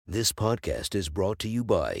This podcast is brought to you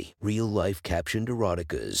by Real Life Captioned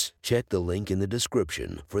Eroticas. Check the link in the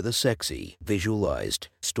description for the sexy, visualized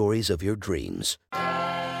stories of your dreams.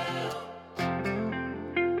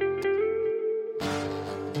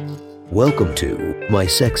 Welcome to My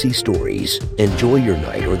Sexy Stories. Enjoy your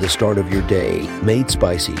night or the start of your day, made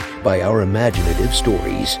spicy by our imaginative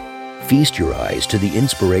stories. Feast your eyes to the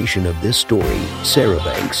inspiration of this story, Sarah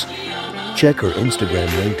Banks. Check her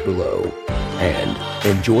Instagram linked below and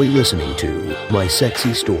enjoy listening to My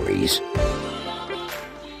Sexy Stories.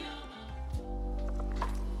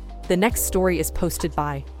 The next story is posted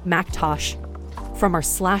by Mactosh from our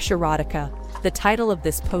 /erotica. The title of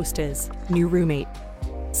this post is New Roommate.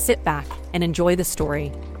 Sit back and enjoy the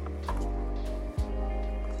story.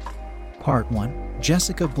 Part 1.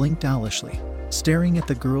 Jessica blinked owlishly, staring at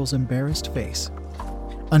the girl's embarrassed face,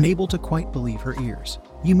 unable to quite believe her ears.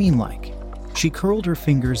 You mean like? She curled her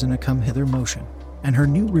fingers in a come-hither motion, and her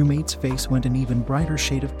new roommate's face went an even brighter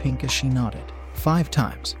shade of pink as she nodded. 5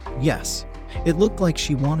 times. Yes. It looked like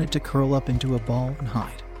she wanted to curl up into a ball and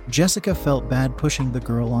hide. Jessica felt bad pushing the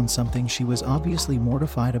girl on something she was obviously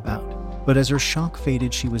mortified about, but as her shock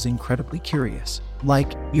faded, she was incredibly curious.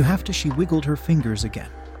 Like, you have to, she wiggled her fingers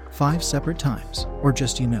again. 5 separate times, or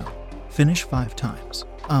just, finish 5 times.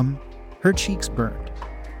 Her cheeks burned.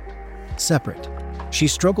 Separate. She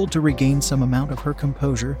struggled to regain some amount of her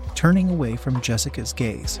composure, turning away from Jessica's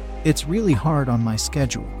gaze. It's really hard on my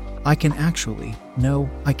schedule. I can't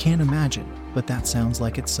imagine, but that sounds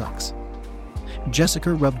like it sucks.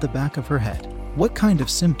 Jessica rubbed the back of her head. What kind of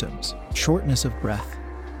symptoms? Shortness of breath,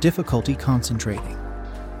 difficulty concentrating,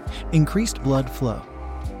 increased blood flow,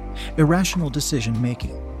 irrational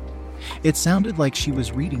decision-making. It sounded like she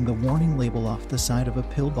was reading the warning label off the side of a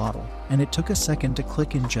pill bottle, and it took a second to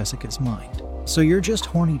click in Jessica's mind. So you're just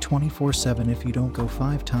horny 24/7 if you don't go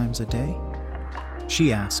 5 times a day?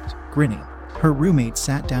 She asked, grinning. Her roommate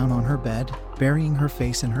sat down on her bed, burying her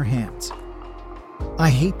face in her hands.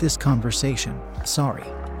 I hate this conversation, sorry.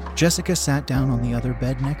 Jessica sat down on the other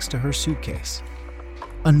bed next to her suitcase,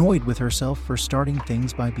 annoyed with herself for starting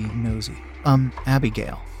things by being nosy.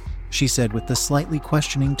 Abigail, she said with the slightly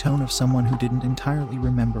questioning tone of someone who didn't entirely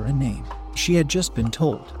remember a name. She had just been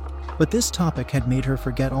told, but this topic had made her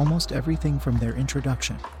forget almost everything from their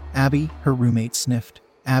introduction. Abby, her roommate sniffed.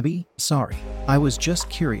 Abby, sorry, I was just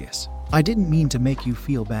curious. I didn't mean to make you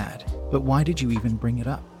feel bad, but why did you even bring it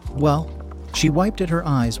up? Well, she wiped at her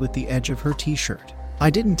eyes with the edge of her t-shirt. I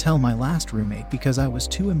didn't tell my last roommate because I was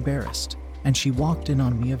too embarrassed, and she walked in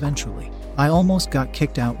on me eventually. I almost got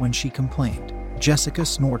kicked out when she complained. Jessica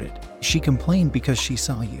snorted. She complained because she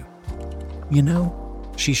saw you.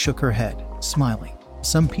 She shook her head, smiling.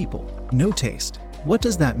 Some people, no taste. What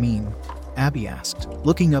does that mean? Abby asked,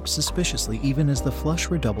 looking up suspiciously even as the flush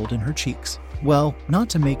redoubled in her cheeks. Well, not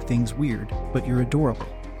to make things weird, but you're adorable.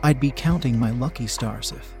 I'd be counting my lucky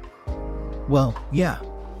stars if... Well, yeah.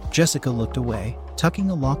 Jessica looked away, tucking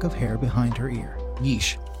a lock of hair behind her ear.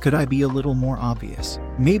 Yeesh, could I be a little more obvious?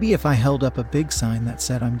 Maybe if I held up a big sign that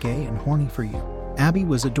said I'm gay and horny for you. Abby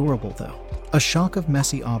was adorable though. A shock of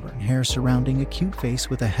messy auburn hair surrounding a cute face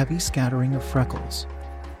with a heavy scattering of freckles.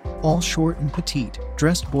 All short and petite,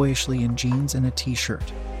 dressed boyishly in jeans and a t-shirt.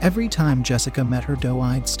 Every time Jessica met her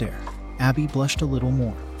doe-eyed stare, Abby blushed a little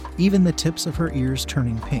more, even the tips of her ears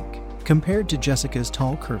turning pink. Compared to Jessica's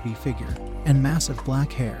tall, curvy figure and massive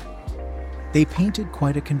black hair, they painted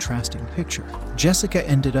quite a contrasting picture. Jessica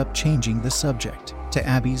ended up changing the subject, to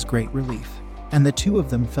Abby's great relief, and the two of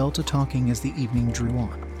them fell to talking as the evening drew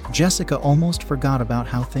on. Jessica almost forgot about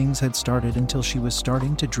how things had started until she was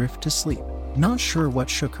starting to drift to sleep, not sure what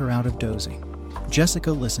shook her out of dozing.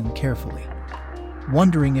 Jessica listened carefully,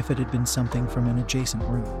 wondering if it had been something from an adjacent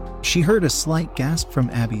room. She heard a slight gasp from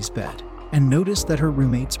Abby's bed, and noticed that her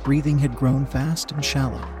roommate's breathing had grown fast and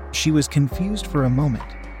shallow. She was confused for a moment,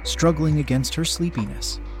 struggling against her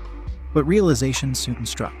sleepiness. But realization soon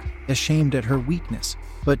struck. Ashamed at her weakness,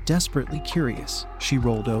 but desperately curious, she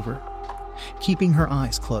rolled over, keeping her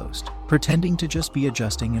eyes closed, pretending to just be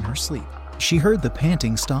adjusting in her sleep. She heard the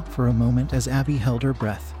panting stop for a moment as Abby held her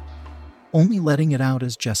breath, only letting it out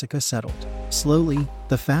as Jessica settled. Slowly,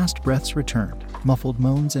 the fast breaths returned, muffled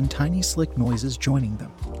moans and tiny slick noises joining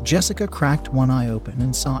them. Jessica cracked one eye open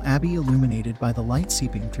and saw Abby illuminated by the light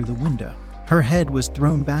seeping through the window. Her head was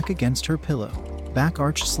thrown back against her pillow, back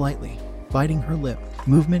arched slightly, biting her lip,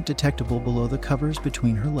 movement detectable below the covers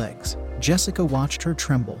between her legs. Jessica watched her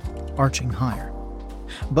tremble, arching higher,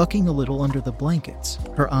 bucking a little under the blankets,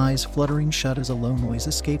 her eyes fluttering shut as a low noise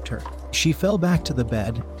escaped her. She fell back to the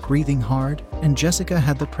bed, breathing hard, and Jessica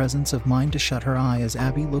had the presence of mind to shut her eye as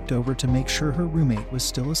Abby looked over to make sure her roommate was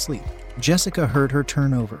still asleep. Jessica heard her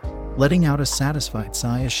turn over, letting out a satisfied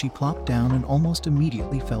sigh as she plopped down and almost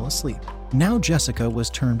immediately fell asleep. Now Jessica was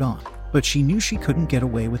turned on, but she knew she couldn't get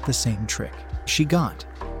away with the same trick. She got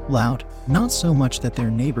loud, not so much that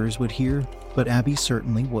their neighbors would hear, but Abby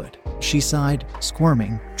certainly would. She sighed,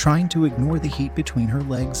 squirming, trying to ignore the heat between her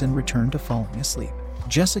legs and return to falling asleep.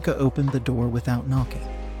 Jessica opened the door without knocking,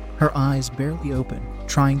 her eyes barely open,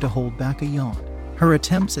 trying to hold back a yawn. Her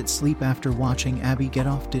attempts at sleep after watching Abby get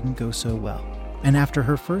off didn't go so well, and after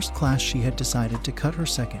her first class she had decided to cut her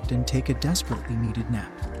second and take a desperately needed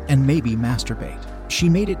nap, and maybe masturbate. She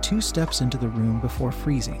made it 2 steps into the room before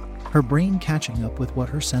freezing, her brain catching up with what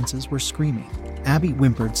her senses were screaming. Abby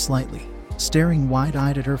whimpered slightly, staring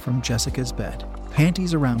wide-eyed at her from Jessica's bed,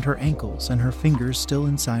 panties around her ankles and her fingers still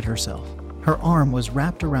inside herself. Her arm was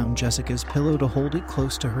wrapped around Jessica's pillow to hold it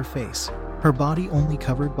close to her face, her body only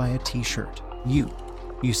covered by a t-shirt. You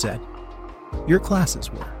said. Your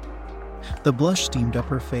classes were. The blush steamed up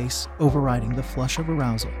her face, overriding the flush of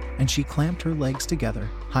arousal, and she clamped her legs together,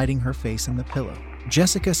 hiding her face in the pillow.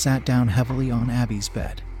 Jessica sat down heavily on Abby's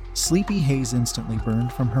bed. Sleepy haze instantly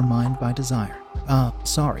burned from her mind by desire.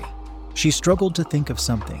 Sorry. She struggled to think of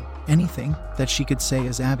something, anything, that she could say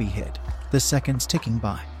as Abby hid, the seconds ticking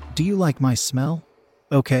by. Do you like my smell?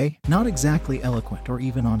 Okay, not exactly eloquent or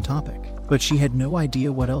even on topic, but she had no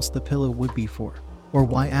idea what else the pillow would be for, or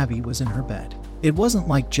why Abby was in her bed. It wasn't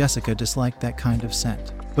like Jessica disliked that kind of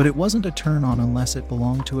scent, but it wasn't a turn-on unless it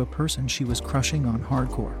belonged to a person she was crushing on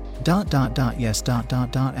hardcore. Yes,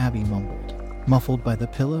 Abby mumbled, muffled by the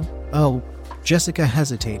pillow. Oh, Jessica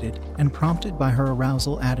hesitated, and prompted by her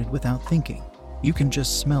arousal added without thinking, you can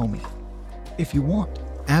just smell me. If you want.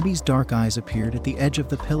 Abby's dark eyes appeared at the edge of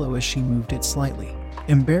the pillow as she moved it slightly.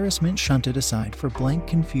 Embarrassment shunted aside for blank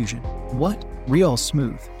confusion. What? Real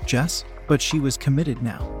smooth, Jess? But she was committed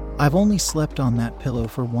now. I've only slept on that pillow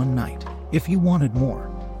for 1 night. If you wanted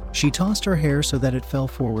more. She tossed her hair so that it fell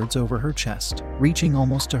forwards over her chest, reaching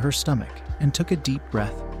almost to her stomach, and took a deep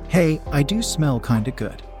breath. Hey, I do smell kinda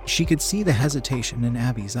good. She could see the hesitation in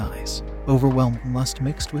Abby's eyes, overwhelming lust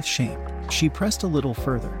mixed with shame. She pressed a little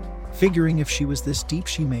further, figuring if she was this deep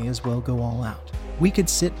she may as well go all out. We could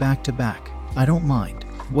sit back to back. I don't mind.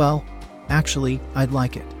 Well, actually, I'd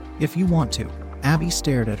like it. If you want to. Abby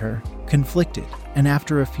stared at her, conflicted, and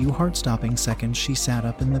after a few heart-stopping seconds she sat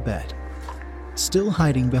up in the bed, still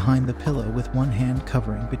hiding behind the pillow with one hand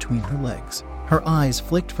covering between her legs. Her eyes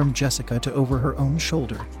flicked from Jessica to over her own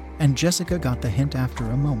shoulder, and Jessica got the hint after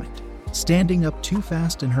a moment, standing up too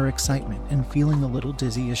fast in her excitement and feeling a little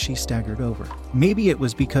dizzy as she staggered over. Maybe it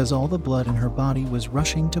was because all the blood in her body was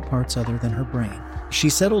rushing to parts other than her brain. She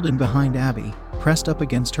settled in behind Abby, pressed up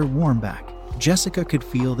against her warm back. Jessica could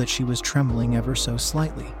feel that she was trembling ever so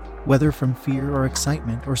slightly, whether from fear or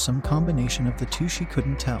excitement or some combination of the two she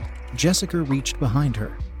couldn't tell. Jessica reached behind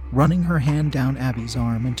her, running her hand down Abby's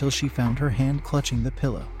arm until she found her hand clutching the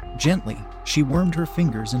pillow. Gently, she wormed her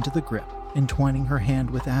fingers into the grip, entwining her hand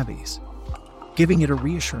with Abby's, giving it a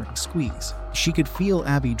reassuring squeeze. She could feel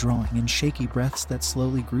Abby drawing in shaky breaths that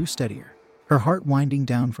slowly grew steadier, her heart winding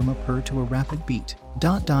down from a purr to a rapid beat.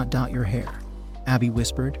 Your hair, Abby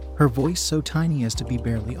whispered, her voice so tiny as to be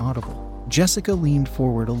barely audible. Jessica leaned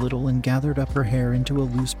forward a little and gathered up her hair into a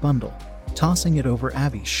loose bundle, tossing it over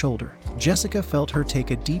Abby's shoulder. Jessica felt her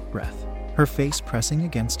take a deep breath, her face pressing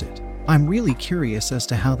against it. I'm really curious as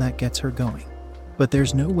to how that gets her going, but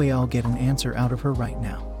there's no way I'll get an answer out of her right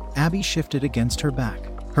now. Abby shifted against her back,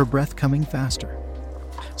 her breath coming faster,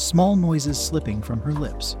 small noises slipping from her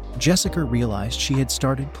lips. Jessica realized she had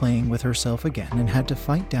started playing with herself again and had to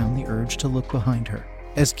fight down the urge to look behind her.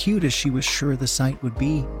 As cute as she was sure the sight would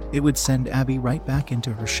be, it would send Abby right back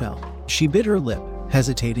into her shell. She bit her lip,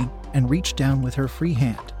 hesitating, and reached down with her free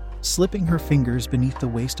hand, slipping her fingers beneath the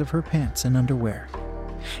waist of her pants and underwear.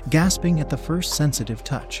 Gasping at the first sensitive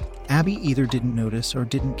touch, Abby either didn't notice or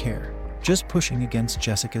didn't care, just pushing against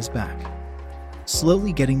Jessica's back,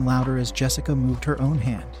 slowly getting louder as Jessica moved her own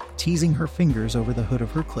hand, teasing her fingers over the hood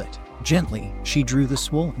of her clit. Gently, she drew the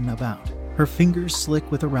swollen nub out, her fingers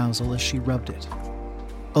slick with arousal as she rubbed it,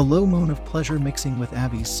 a low moan of pleasure mixing with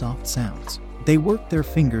Abby's soft sounds. They worked their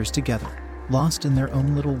fingers together, lost in their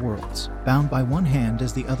own little worlds, bound by one hand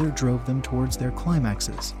as the other drove them towards their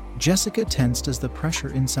climaxes. Jessica tensed as the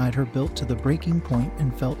pressure inside her built to the breaking point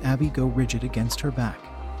and felt Abby go rigid against her back.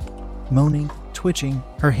 Moaning, twitching,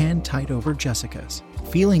 her hand tight over Jessica's.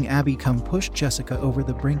 Feeling Abby come pushed Jessica over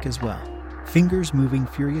the brink as well, fingers moving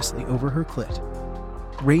furiously over her clit,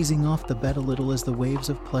 raising off the bed a little as the waves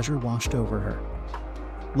of pleasure washed over her.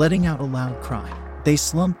 letting out a loud cry. They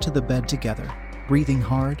slumped to the bed together, breathing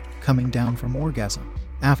hard, coming down from orgasm.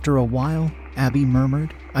 After a while, Abby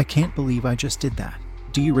murmured, "I can't believe I just did that.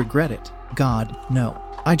 Do you regret it?" "God, no.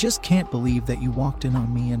 I just can't believe that you walked in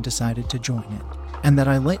on me and decided to join in. And that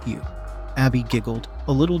I let you." Abby giggled,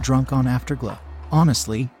 a little drunk on Afterglow.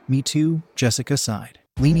 "Honestly, me too," Jessica sighed,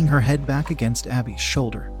 leaning her head back against Abby's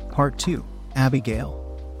shoulder. Part 2. "Abigail,"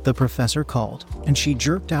 the professor called, and she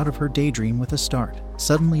jerked out of her daydream with a start,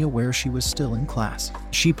 suddenly aware she was still in class.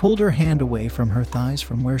 She pulled her hand away from her thighs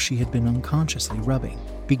from where she had been unconsciously rubbing,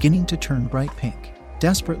 beginning to turn bright pink,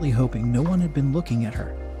 desperately hoping no one had been looking at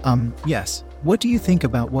her. Yes, what do you think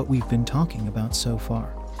about what we've been talking about so far?"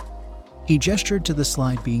 He gestured to the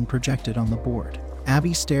slide being projected on the board.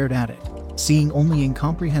 Abby stared at it, seeing only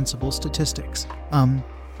incomprehensible statistics.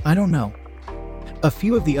 I don't know." A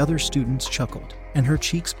few of the other students chuckled, and her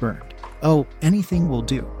cheeks burned. "Oh, anything will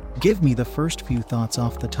do. Give me the first few thoughts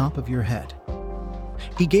off the top of your head."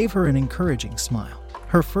 He gave her an encouraging smile.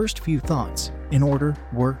 Her first few thoughts, in order,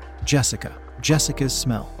 were Jessica, Jessica's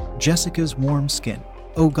smell, Jessica's warm skin.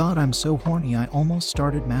 "Oh God, I'm so horny I almost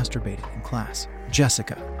started masturbating in class."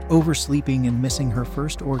 Jessica, oversleeping and missing her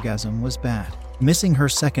first orgasm was bad. Missing her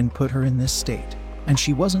second put her in this state, and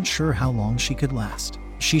she wasn't sure how long she could last.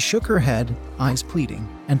 She shook her head, eyes pleading,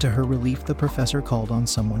 and to her relief the professor called on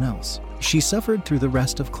someone else. She suffered through the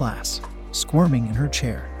rest of class, squirming in her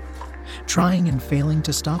chair, trying and failing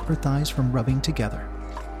to stop her thighs from rubbing together,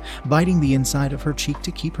 biting the inside of her cheek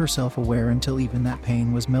to keep herself aware until even that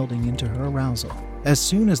pain was melding into her arousal. As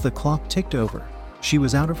soon as the clock ticked over, she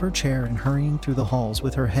was out of her chair and hurrying through the halls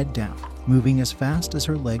with her head down, moving as fast as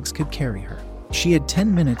her legs could carry her. She had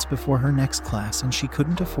 10 minutes before her next class and she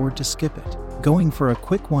couldn't afford to skip it. Going for a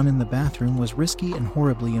quick one in the bathroom was risky and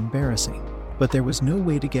horribly embarrassing, but there was no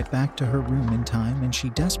way to get back to her room in time and she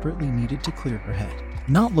desperately needed to clear her head.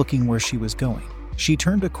 Not looking where she was going, she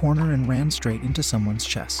turned a corner and ran straight into someone's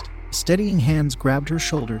chest. Steadying hands grabbed her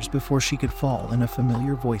shoulders before she could fall and a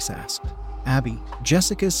familiar voice asked, "Abby."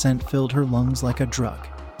 Jessica's scent filled her lungs like a drug,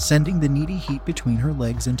 sending the needy heat between her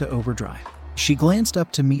legs into overdrive. She glanced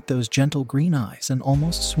up to meet those gentle green eyes and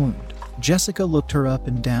almost swooned. Jessica looked her up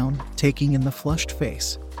and down, taking in the flushed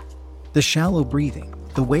face, the shallow breathing,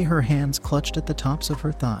 the way her hands clutched at the tops of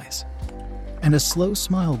her thighs, and a slow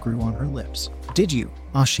smile grew on her lips. "Did you?"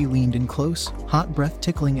 She leaned in close, hot breath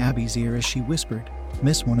tickling Abby's ear as she whispered,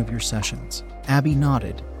 "Miss one of your sessions?" Abby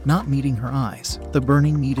nodded, not meeting her eyes, the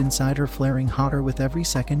burning need inside her flaring hotter with every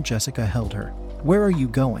second Jessica held her. "Where are you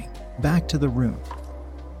going?" "Back to the room."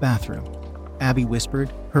 "Bathroom," Abby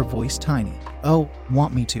whispered, her voice tiny. "Oh,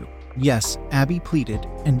 want me to?" "Yes," Abby pleaded,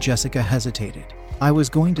 and Jessica hesitated. "I was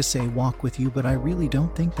going to say walk with you, but I really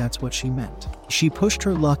don't think that's what she meant." She pushed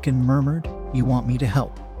her luck and murmured, "You want me to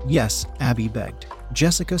help?" "Yes," Abby begged.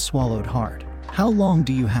 Jessica swallowed hard. "How long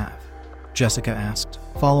do you have?" Jessica asked,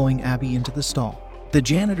 following Abby into the stall. The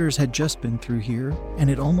janitors had just been through here,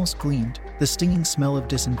 and it almost gleamed, the stinging smell of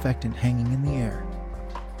disinfectant hanging in the air.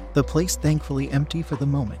 The place thankfully empty for the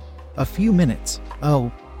moment. "A few minutes." "Oh,"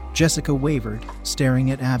 Jessica wavered, staring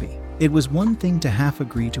at Abby. It was one thing to half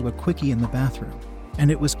agree to a quickie in the bathroom, and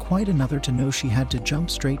it was quite another to know she had to jump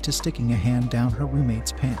straight to sticking a hand down her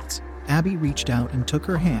roommate's pants. Abby reached out and took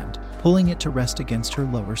her hand, pulling it to rest against her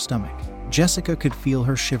lower stomach. Jessica could feel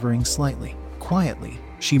her shivering slightly. Quietly,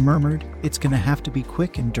 she murmured, "It's gonna have to be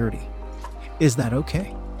quick and dirty. Is that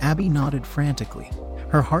okay?" Abby nodded frantically,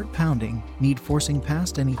 her heart pounding, need forcing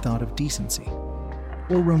past any thought of decency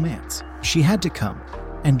or romance. She had to come,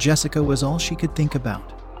 and Jessica was all she could think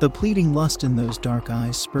about. The pleading lust in those dark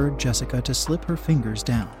eyes spurred Jessica to slip her fingers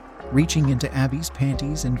down, reaching into Abby's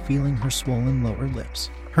panties and feeling her swollen lower lips.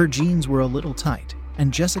 Her jeans were a little tight,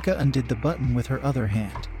 and Jessica undid the button with her other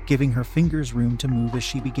hand, giving her fingers room to move as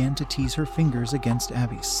she began to tease her fingers against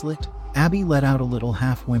Abby's slit. Abby let out a little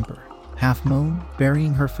half whimper, half moan,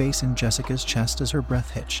 burying her face in Jessica's chest as her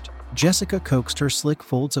breath hitched. Jessica coaxed her slick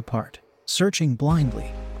folds apart, searching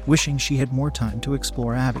blindly, wishing she had more time to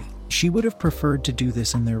explore Abby. She would have preferred to do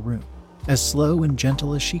this in their room, as slow and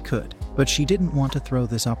gentle as she could, but she didn't want to throw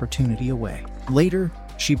this opportunity away. Later,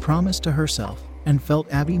 she promised to herself, and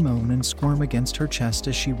felt Abby moan and squirm against her chest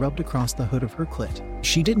as she rubbed across the hood of her clit.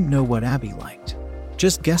 She didn't know what Abby liked,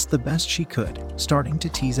 just guessed the best she could, starting to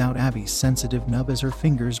tease out Abby's sensitive nub as her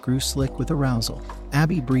fingers grew slick with arousal.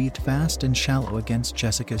 Abby breathed fast and shallow against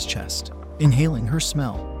Jessica's chest, inhaling her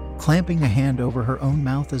smell, clamping a hand over her own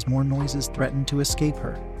mouth as more noises threatened to escape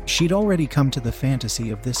her. She'd already come to the fantasy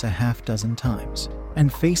of this a half dozen times,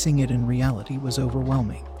 and facing it in reality was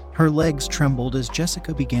overwhelming. Her legs trembled as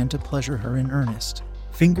Jessica began to pleasure her in earnest,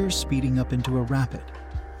 fingers speeding up into a rapid,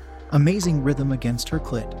 amazing rhythm against her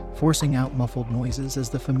clit, forcing out muffled noises as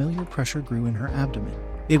the familiar pressure grew in her abdomen.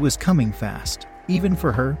 It was coming fast, even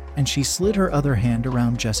for her, and she slid her other hand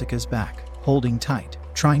around Jessica's back, holding tight,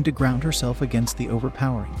 trying to ground herself against the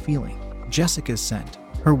overpowering feeling. Jessica's scent,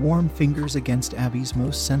 her warm fingers against Abby's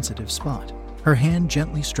most sensitive spot, her hand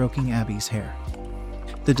gently stroking Abby's hair.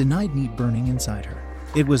 The denied need burning inside her.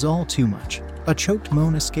 It was all too much. A choked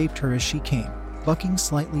moan escaped her as she came, bucking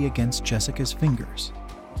slightly against Jessica's fingers.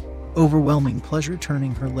 Overwhelming pleasure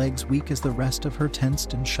turning her legs weak as the rest of her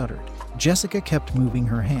tensed and shuddered. Jessica kept moving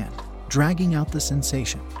her hand, dragging out the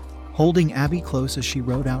sensation, holding Abby close as she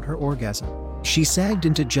rode out her orgasm. She sagged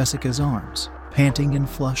into Jessica's arms, panting and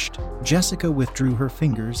flushed. Jessica withdrew her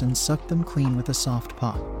fingers and sucked them clean with a soft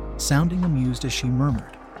pop, sounding amused as she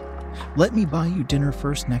murmured, "Let me buy you dinner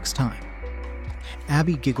first next time."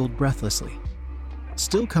 Abby giggled breathlessly,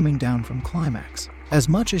 still coming down from climax, as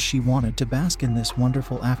much as she wanted to bask in this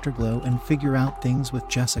wonderful afterglow and figure out things with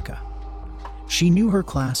Jessica. She knew her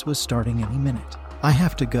class was starting any minute. "I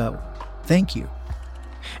have to go. Thank you,"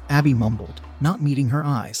 Abby mumbled, not meeting her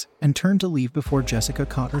eyes, and turned to leave before Jessica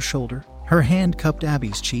caught her shoulder. Her hand cupped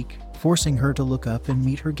Abby's cheek, forcing her to look up and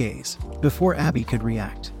meet her gaze. Before Abby could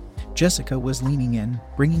react, Jessica was leaning in,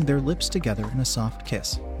 bringing their lips together in a soft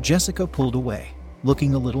kiss. Jessica pulled away,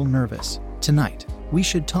 looking a little nervous. "Tonight, we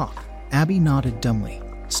should talk." Abby nodded dumbly,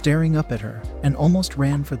 staring up at her, and almost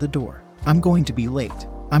ran for the door. I'm going to be late,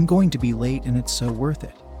 and it's so worth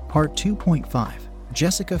it." Part 2.5.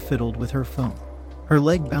 Jessica fiddled with her phone, her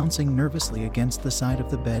leg bouncing nervously against the side of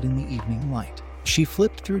the bed in the evening light. She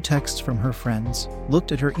flipped through texts from her friends,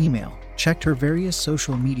 looked at her email, checked her various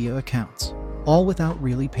social media accounts, all without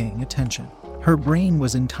really paying attention. Her brain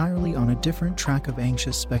was entirely on a different track of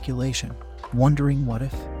anxious speculation, wondering what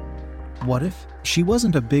if? What if? She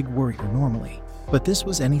wasn't a big worrier normally, but this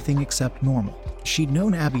was anything except normal. She'd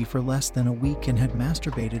known Abby for less than a week and had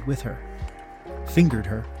masturbated with her, fingered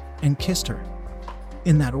her, and kissed her.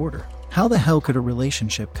 In that order. How the hell could a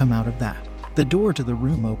relationship come out of that? The door to the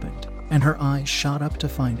room opened, and her eyes shot up to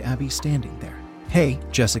find Abby standing there. "Hey,"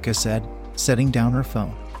 Jessica said, setting down her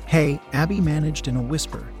phone. "Hey," Abby managed in a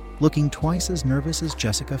whisper, looking twice as nervous as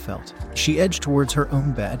Jessica felt. She edged towards her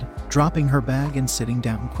own bed, dropping her bag and sitting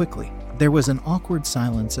down quickly. There was an awkward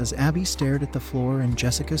silence as Abby stared at the floor and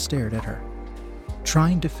Jessica stared at her,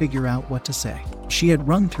 trying to figure out what to say. She had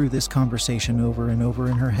run through this conversation over and over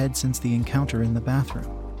in her head since the encounter in the bathroom,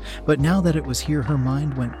 but now that it was here, her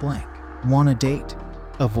mind went blank. "Want a date?"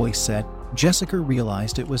 a voice said. Jessica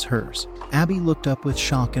realized it was hers. Abby looked up with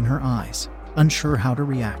shock in her eyes, unsure how to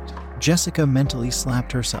react. Jessica mentally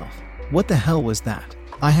slapped herself. What the hell was that?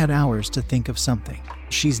 I had hours to think of something.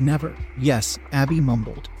 She's never... Yes, Abby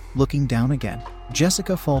mumbled, looking down again.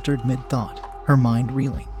 Jessica faltered mid-thought, her mind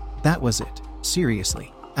reeling. That was it.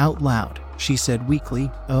 Seriously. Out loud, she said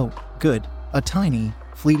weakly, "Oh, good." A tiny,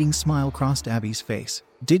 fleeting smile crossed Abby's face.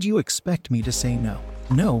 "Did you expect me to say no?"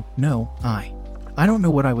 No, I don't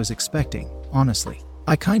know what I was expecting, honestly.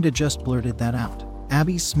 I kinda just blurted that out."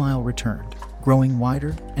 Abby's smile returned, growing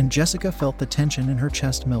wider, and Jessica felt the tension in her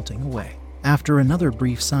chest melting away. After another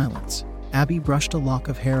brief silence, Abby brushed a lock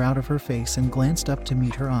of hair out of her face and glanced up to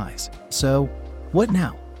meet her eyes. "So, what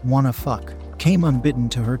now? Wanna fuck?" came unbidden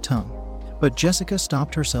to her tongue. But Jessica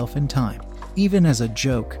stopped herself in time. Even as a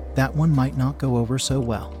joke, that one might not go over so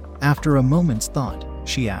well. After a moment's thought,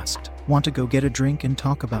 she asked, "Want to go get a drink and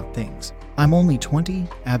talk about things?" "I'm only 20,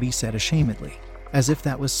 Abby said ashamedly, as if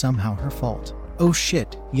that was somehow her fault. "Oh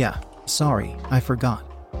shit, yeah, sorry, I forgot.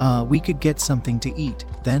 We could get something to eat,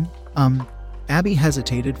 then?" Abby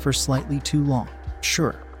hesitated for slightly too long.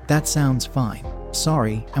 "Sure, that sounds fine.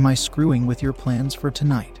 Sorry, am I screwing with your plans for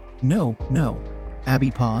tonight?" No.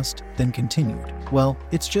 Abby paused, then continued. "Well,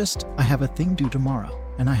 it's just, I have a thing due tomorrow,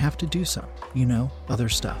 and I have to do some, other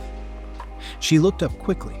stuff." She looked up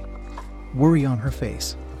quickly, worry on her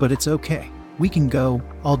face. "But it's okay. We can go.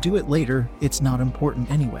 I'll do it later. It's not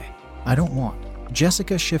important anyway." "I don't want."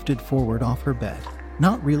 Jessica shifted forward off her bed,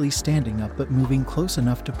 not really standing up but moving close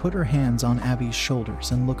enough to put her hands on Abby's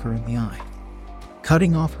shoulders and look her in the eye,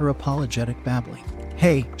 cutting off her apologetic babbling.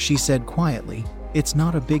 "Hey," she said quietly, "it's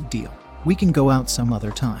not a big deal. We can go out some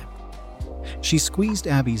other time." She squeezed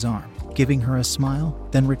Abby's arm, giving her a smile,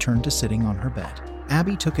 then returned to sitting on her bed.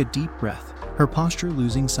 Abby took a deep breath, her posture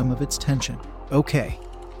losing some of its tension. "Okay,"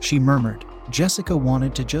 she murmured. Jessica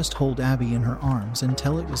wanted to just hold Abby in her arms and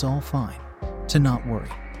tell it was all fine, to not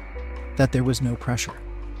worry, that there was no pressure.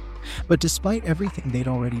 But despite everything they'd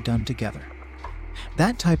already done together,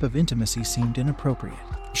 that type of intimacy seemed inappropriate.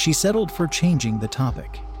 She settled for changing the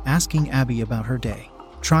topic, asking Abby about her day,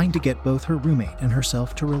 trying to get both her roommate and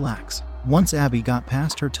herself to relax. Once Abby got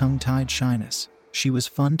past her tongue-tied shyness, she was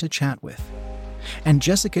fun to chat with. And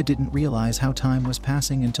Jessica didn't realize how time was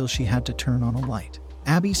passing until she had to turn on a light.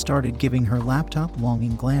 Abby started giving her laptop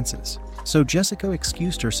longing glances, so Jessica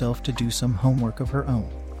excused herself to do some homework of her own.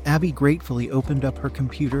 Abby gratefully opened up her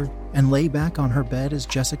computer and lay back on her bed as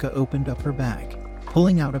Jessica opened up her bag,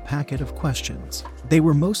 pulling out a packet of questions. They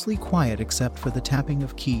were mostly quiet except for the tapping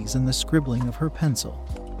of keys and the scribbling of her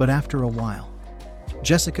pencil. But after a while,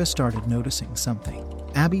 Jessica started noticing something.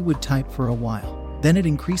 Abby would type for a while, then at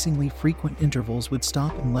increasingly frequent intervals would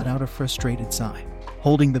stop and let out a frustrated sigh,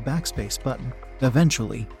 holding the backspace button.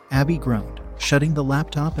 Eventually, Abby groaned, shutting the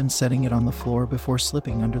laptop and setting it on the floor before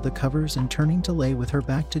slipping under the covers and turning to lay with her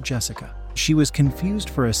back to Jessica. She was confused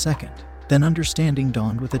for a second, then understanding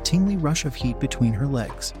dawned with a tingly rush of heat between her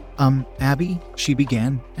legs. Abby, she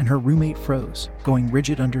began, and her roommate froze, going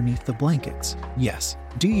rigid underneath the blankets. Yes.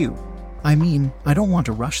 Do you? I mean, I don't want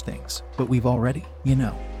to rush things, but we've already,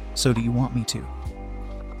 So do you want me to?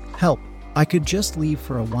 Help. I could just leave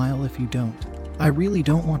for a while if you don't. I really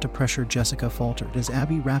don't want to pressure, Jessica faltered as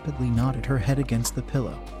Abby rapidly nodded her head against the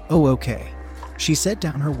pillow. Oh, okay. She set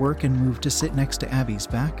down her work and moved to sit next to Abby's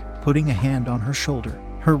back, putting a hand on her shoulder.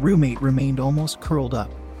 Her roommate remained almost curled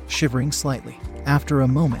up, shivering slightly. After a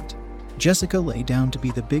moment, Jessica lay down to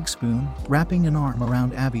be the big spoon, wrapping an arm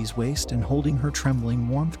around Abby's waist and holding her trembling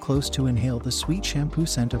warmth close to inhale the sweet shampoo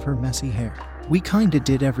scent of her messy hair. We kinda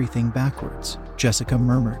did everything backwards, Jessica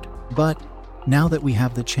murmured. But now that we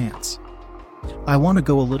have the chance, I want to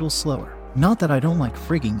go a little slower. Not that I don't like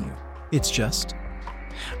frigging you. It's just,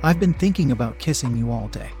 I've been thinking about kissing you all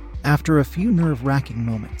day. After a few nerve-wracking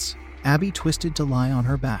moments, Abby twisted to lie on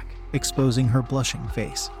her back, exposing her blushing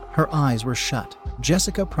face. Her eyes were shut.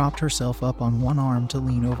 Jessica propped herself up on one arm to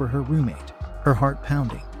lean over her roommate, her heart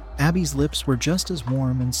pounding. Abby's lips were just as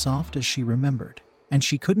warm and soft as she remembered, and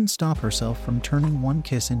she couldn't stop herself from turning one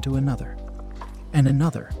kiss into another. And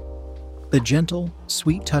another. The gentle,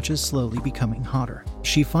 sweet touches slowly becoming hotter.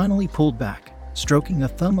 She finally pulled back, stroking a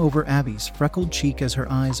thumb over Abby's freckled cheek as her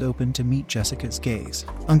eyes opened to meet Jessica's gaze.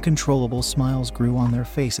 Uncontrollable smiles grew on their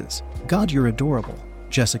faces. God, you're adorable,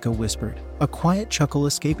 Jessica whispered, a quiet chuckle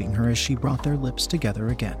escaping her as she brought their lips together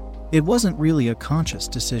again. It wasn't really a conscious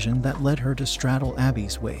decision that led her to straddle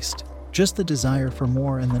Abby's waist, just the desire for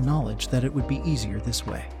more and the knowledge that it would be easier this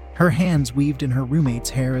way. Her hands weaved in her roommate's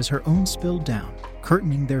hair as her own spilled down,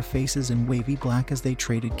 curtaining their faces in wavy black as they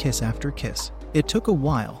traded kiss after kiss. It took a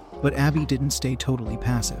while, but Abby didn't stay totally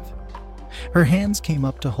passive. Her hands came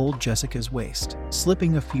up to hold Jessica's waist,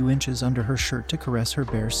 slipping a few inches under her shirt to caress her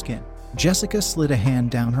bare skin. Jessica slid a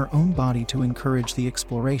hand down her own body to encourage the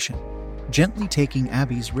exploration, gently taking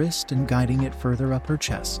Abby's wrist and guiding it further up her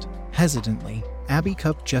chest. Hesitantly, Abby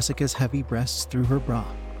cupped Jessica's heavy breasts through her bra,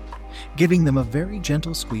 giving them a very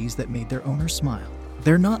gentle squeeze that made their owner smile.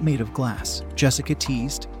 They're not made of glass, Jessica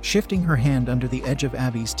teased, shifting her hand under the edge of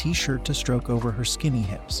Abby's t-shirt to stroke over her skinny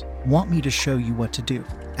hips. Want me to show you what to do?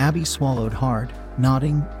 Abby swallowed hard,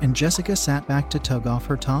 nodding, and Jessica sat back to tug off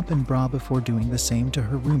her top and bra before doing the same to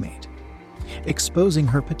her roommate, exposing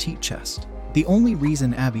her petite chest. The only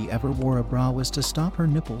reason Abby ever wore a bra was to stop her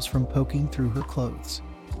nipples from poking through her clothes.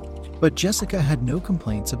 But Jessica had no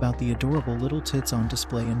complaints about the adorable little tits on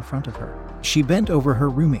display in front of her. She bent over her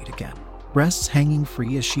roommate again, breasts hanging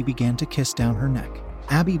free as she began to kiss down her neck.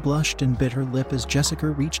 Abby blushed and bit her lip as Jessica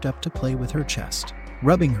reached up to play with her chest,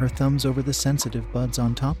 rubbing her thumbs over the sensitive buds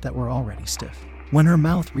on top that were already stiff. When her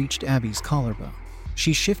mouth reached Abby's collarbone,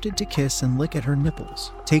 she shifted to kiss and lick at her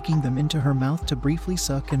nipples, taking them into her mouth to briefly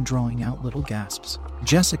suck and drawing out little gasps.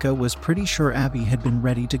 Jessica was pretty sure Abby had been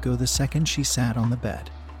ready to go the second she sat on the bed,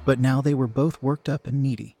 but now they were both worked up and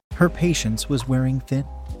needy. Her patience was wearing thin,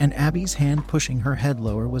 and Abby's hand pushing her head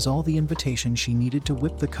lower was all the invitation she needed to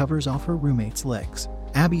whip the covers off her roommate's legs.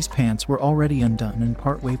 Abby's pants were already undone and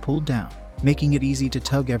partway pulled down, making it easy to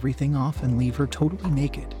tug everything off and leave her totally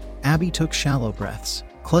naked. Abby took shallow breaths,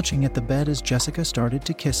 clutching at the bed as Jessica started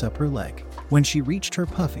to kiss up her leg. When she reached her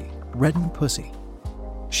puffy, reddened pussy,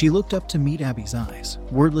 she looked up to meet Abby's eyes,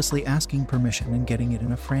 wordlessly asking permission and getting it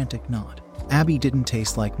in a frantic nod. Abby didn't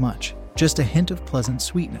taste like much, just a hint of pleasant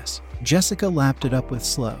sweetness. Jessica lapped it up with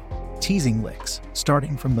slow, teasing licks,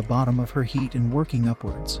 starting from the bottom of her heat and working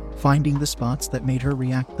upwards, finding the spots that made her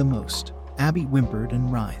react the most. Abby whimpered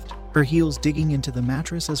and writhed, her heels digging into the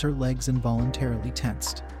mattress as her legs involuntarily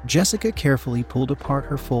tensed. Jessica carefully pulled apart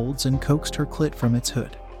her folds and coaxed her clit from its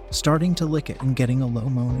hood, starting to lick it and getting a low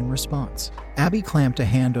moan in response. Abby clamped a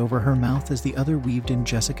hand over her mouth as the other weaved in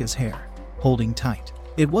Jessica's hair, holding tight.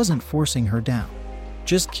 It wasn't forcing her down,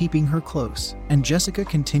 just keeping her close, and Jessica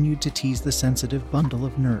continued to tease the sensitive bundle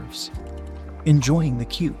of nerves, enjoying the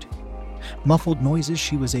cute, muffled noises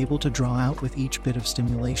she was able to draw out with each bit of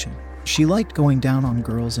stimulation. She liked going down on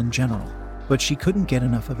girls in general, but she couldn't get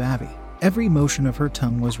enough of Abby. Every motion of her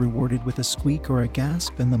tongue was rewarded with a squeak or a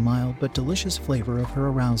gasp and the mild but delicious flavor of her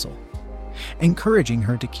arousal, encouraging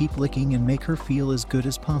her to keep licking and make her feel as good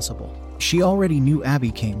as possible. She already knew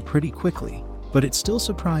Abby came pretty quickly, but it still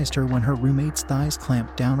surprised her when her roommate's thighs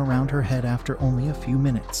clamped down around her head after only a few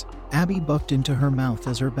minutes. Abby bucked into her mouth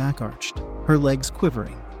as her back arched, her legs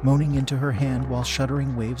quivering, moaning into her hand while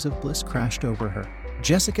shuddering waves of bliss crashed over her.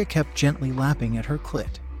 Jessica kept gently lapping at her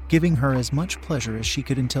clit, giving her as much pleasure as she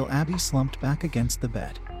could until Abby slumped back against the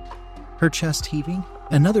bed, her chest heaving.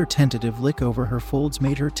 Another tentative lick over her folds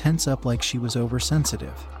made her tense up like she was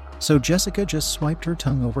oversensitive, so Jessica just swiped her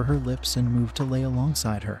tongue over her lips and moved to lay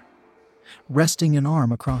alongside her, resting an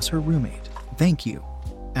arm across her roommate. "Thank you,"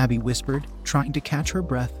 Abby whispered, trying to catch her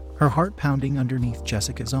breath, her heart pounding underneath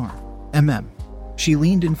Jessica's arm. She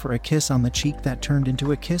leaned in for a kiss on the cheek that turned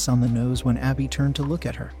into a kiss on the nose when Abby turned to look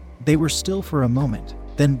at her. They were still for a moment,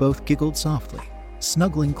 then both giggled softly,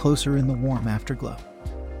 snuggling closer in the warm afterglow.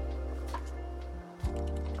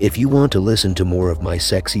 If you want to listen to more of my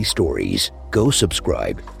sexy stories, go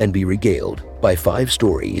subscribe and be regaled by 5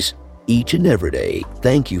 stories each and every day.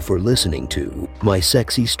 Thank you for listening to My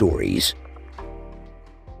Sexy Stories.